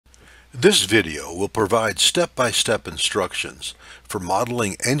This video will provide step-by-step instructions for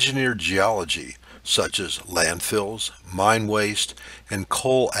modeling engineered geology such as landfills, mine waste, and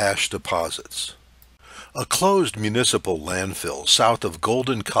coal ash deposits. A closed municipal landfill south of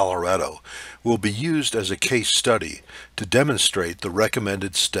Golden, Colorado will be used as a case study to demonstrate the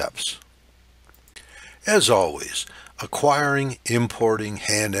recommended steps. As always, acquiring, importing,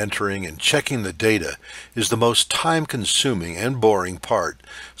 hand entering, and checking the data is the most time-consuming and boring part,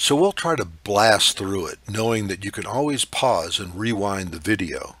 so we'll try to blast through it, knowing that you can always pause and rewind the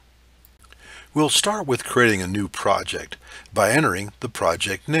video. We'll start with creating a new project by entering the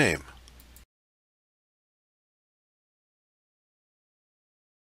project name.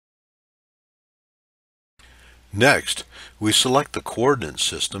 Next, we select the coordinate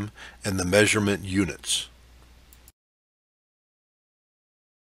system and the measurement units.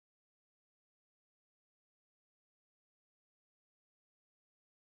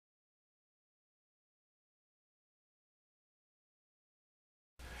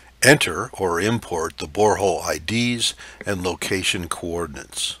 Enter or import the borehole IDs and location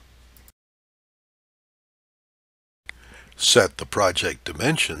coordinates. Set the project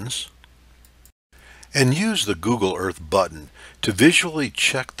dimensions, and use the Google Earth button to visually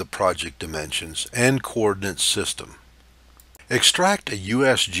check the project dimensions and coordinate system. Extract a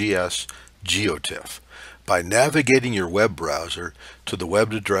USGS geotiff by navigating your web browser to the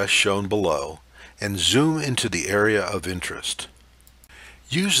web address shown below and zoom into the area of interest.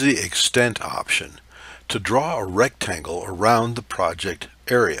 Use the Extent option to draw a rectangle around the project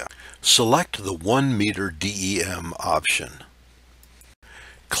area. Select the 1 meter DEM option.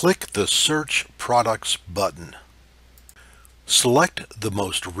 Click the Search Products button. Select the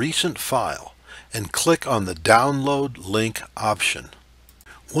most recent file and click on the Download Link option.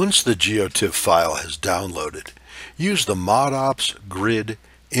 Once the geotiff file has downloaded, use the ModOps Grid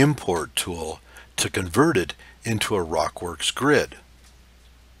Import tool to convert it into a Rockworks grid.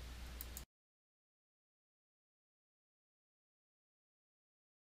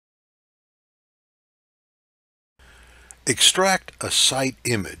 Extract a site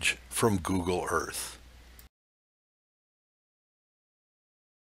image from Google Earth.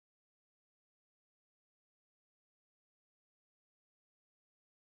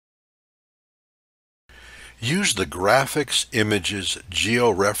 Use the Graphics Images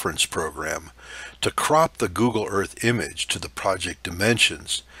Georeference program to crop the Google Earth image to the project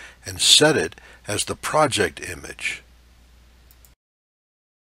dimensions and set it as the project image.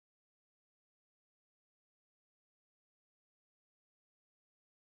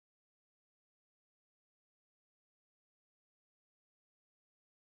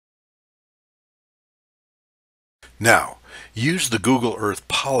 Now, use the Google Earth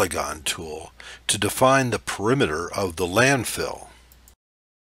Polygon tool to define the perimeter of the landfill.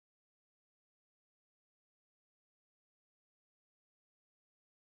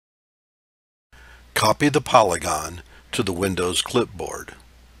 Copy the polygon to the Windows clipboard.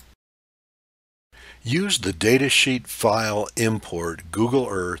 Use the Datasheet File Import Google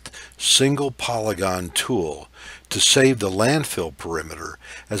Earth Single Polygon tool to save the landfill perimeter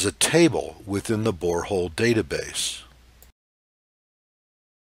as a table within the borehole database.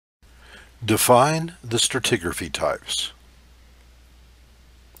 Define the stratigraphy types.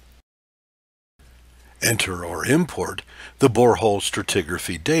 Enter or import the borehole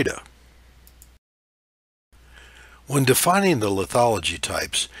stratigraphy data. When defining the lithology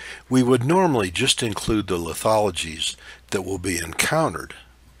types, we would normally just include the lithologies that will be encountered,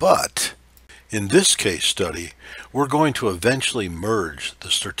 but in this case study, we're going to eventually merge the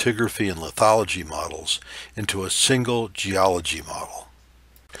stratigraphy and lithology models into a single geology model.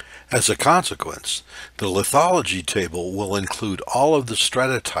 As a consequence, the lithology table will include all of the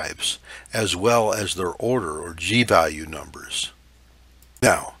strata types as well as their order or G-value numbers.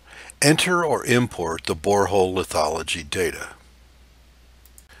 Now, enter or import the borehole lithology data.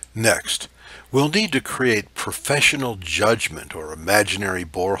 Next, we'll need to create professional judgment or imaginary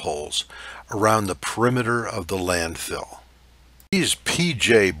boreholes around the perimeter of the landfill. These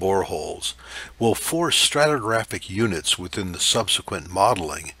PJ boreholes will force stratigraphic units within the subsequent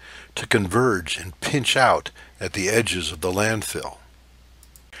modeling to converge and pinch out at the edges of the landfill.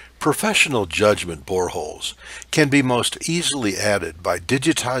 Professional judgment boreholes can be most easily added by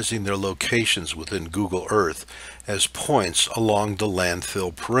digitizing their locations within Google Earth as points along the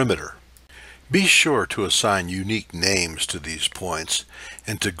landfill perimeter. Be sure to assign unique names to these points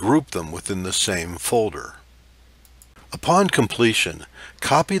and to group them within the same folder. Upon completion,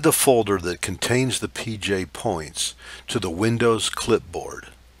 copy the folder that contains the PJ points to the Windows clipboard.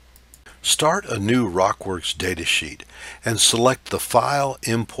 Start a new RockWorks datasheet and select the File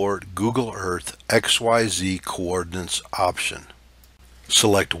Import Google Earth XYZ Coordinates option.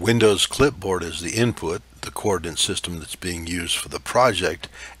 Select Windows Clipboard as the input, the coordinate system that's being used for the project,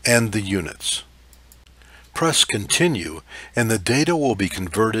 and the units. Press Continue and the data will be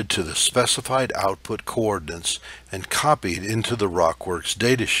converted to the specified output coordinates and copied into the RockWorks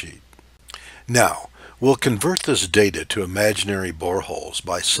datasheet. Now, we'll convert this data to imaginary boreholes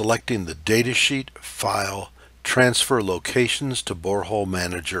by selecting the Datasheet, File, Transfer Locations to Borehole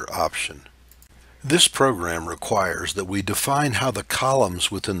Manager option. This program requires that we define how the columns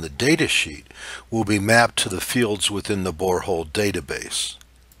within the datasheet will be mapped to the fields within the borehole database.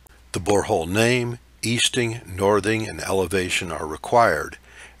 The borehole name, easting, northing, and elevation are required.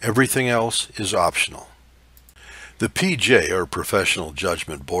 Everything else is optional. The PJ, or Professional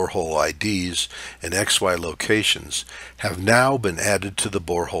Judgment Borehole IDs, and XY locations have now been added to the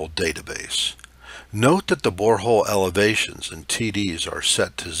borehole database. Note that the borehole elevations and TDs are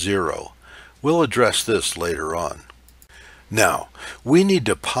set to 0. We'll address this later on. Now, we need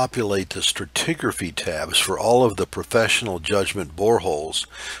to populate the stratigraphy tabs for all of the Professional Judgment boreholes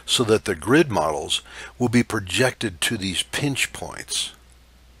so that the grid models will be projected to these pinch points.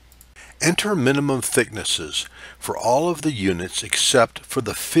 Enter minimum thicknesses for all of the units except for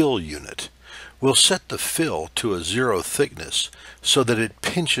the fill unit. We'll set the fill to a 0 thickness so that it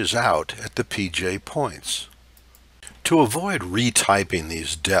pinches out at the PJ points. To avoid retyping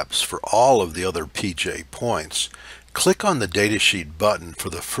these depths for all of the other PJ points, click on the Datasheet button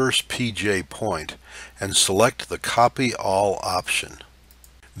for the first PJ point and select the Copy All option.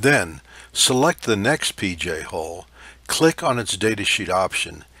 Then, select the next PJ hole, click on its Datasheet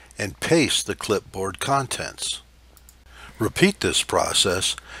option, and paste the clipboard contents. Repeat this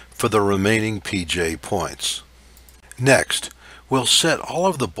process for the remaining PJ points. Next, we'll set all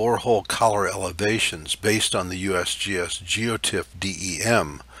of the borehole collar elevations based on the USGS GeoTIFF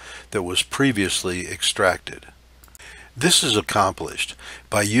DEM that was previously extracted. This is accomplished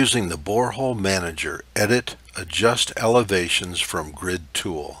by using the Borehole Manager Edit Adjust Elevations from Grid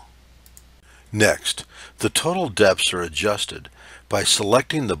tool. Next, the total depths are adjusted by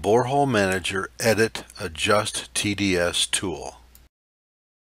selecting the Borehole Manager Edit Adjust TDS tool.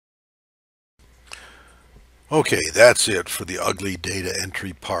 Okay, that's it for the ugly data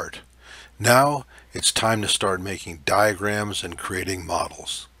entry part. Now it's time to start making diagrams and creating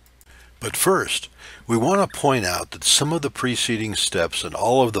models. But first, we want to point out that some of the preceding steps and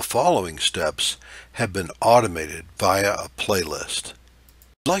all of the following steps have been automated via a playlist.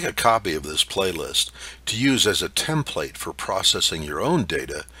 If you'd like a copy of this playlist to use as a template for processing your own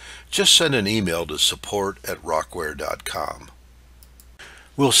data, just send an email to support@rockware.com.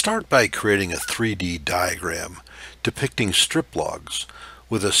 We'll start by creating a 3D diagram depicting strip logs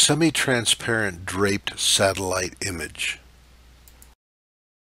with a semi-transparent draped satellite image.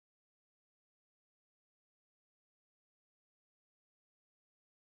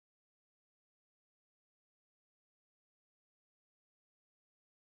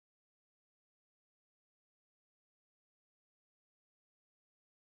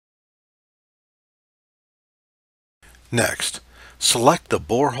 Next, select the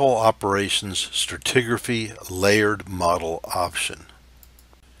Borehole Operations Stratigraphy Layered Model option.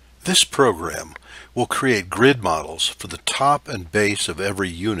 This program will create grid models for the top and base of every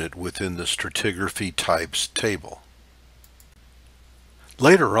unit within the Stratigraphy Types table.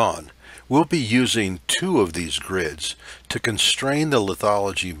 Later on, we'll be using 2 of these grids to constrain the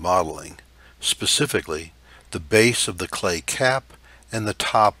lithology modeling, specifically the base of the clay cap and the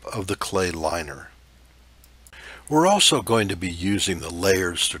top of the clay liner. We're also going to be using the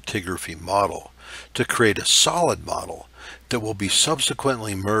layered stratigraphy model to create a solid model that will be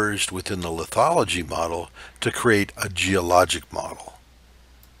subsequently merged within the lithology model to create a geologic model.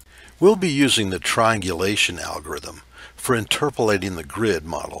 We'll be using the triangulation algorithm for interpolating the grid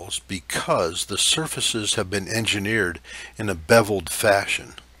models because the surfaces have been engineered in a beveled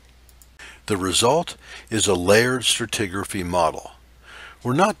fashion. The result is a layered stratigraphy model.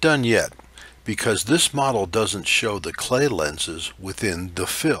 We're not done yet, because this model doesn't show the clay lenses within the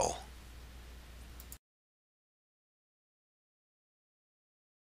fill.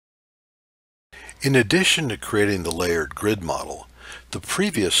 In addition to creating the layered grid model, the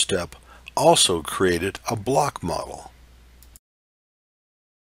previous step also created a block model.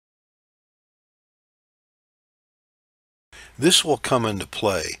 This will come into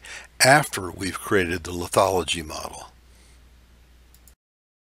play after we've created the lithology model.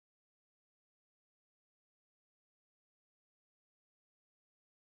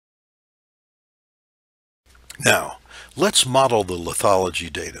 Now, let's model the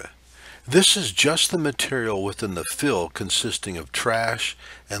lithology data. This is just the material within the fill consisting of trash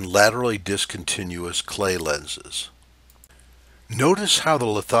and laterally discontinuous clay lenses. Notice how the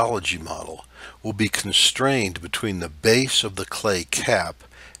lithology model will be constrained between the base of the clay cap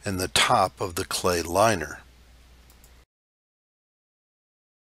and the top of the clay liner.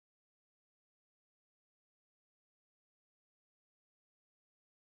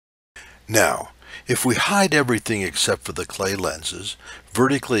 Now, if we hide everything except for the clay lenses,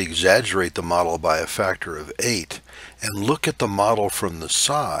 vertically exaggerate the model by a factor of 8, and look at the model from the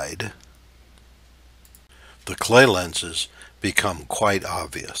side, the clay lenses become quite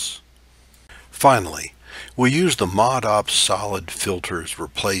obvious. Finally, we use the ModOps Solid Filters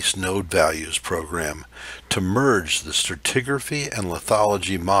Replace Node Values program to merge the stratigraphy and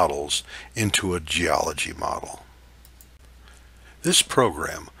lithology models into a geology model. This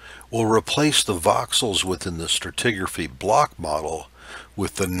program will replace the voxels within the stratigraphy block model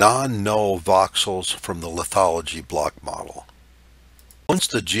with the non-null voxels from the lithology block model. Once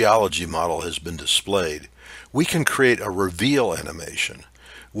the geology model has been displayed, we can create a reveal animation,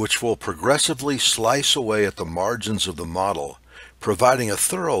 which will progressively slice away at the margins of the model, providing a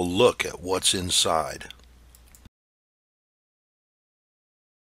thorough look at what's inside.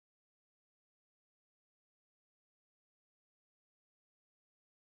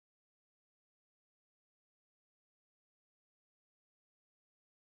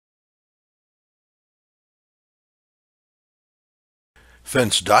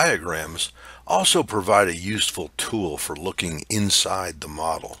 Fence diagrams also provide a useful tool for looking inside the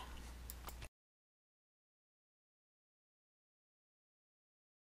model.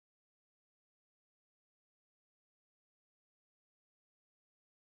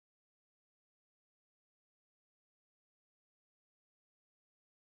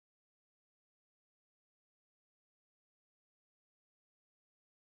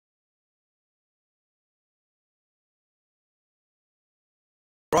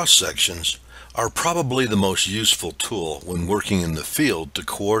 Cross-sections are probably the most useful tool when working in the field to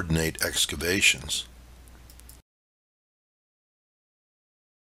coordinate excavations.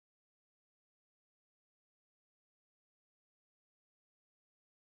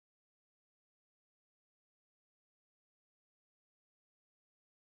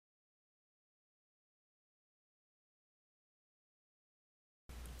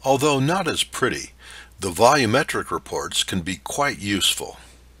 Although not as pretty, the volumetric reports can be quite useful.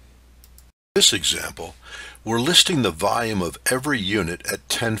 In this example, we're listing the volume of every unit at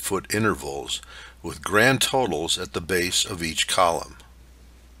 10-foot intervals with grand totals at the base of each column.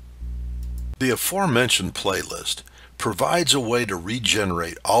 The aforementioned playlist provides a way to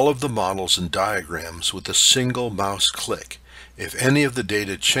regenerate all of the models and diagrams with a single mouse click if any of the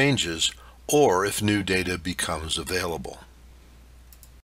data changes or if new data becomes available.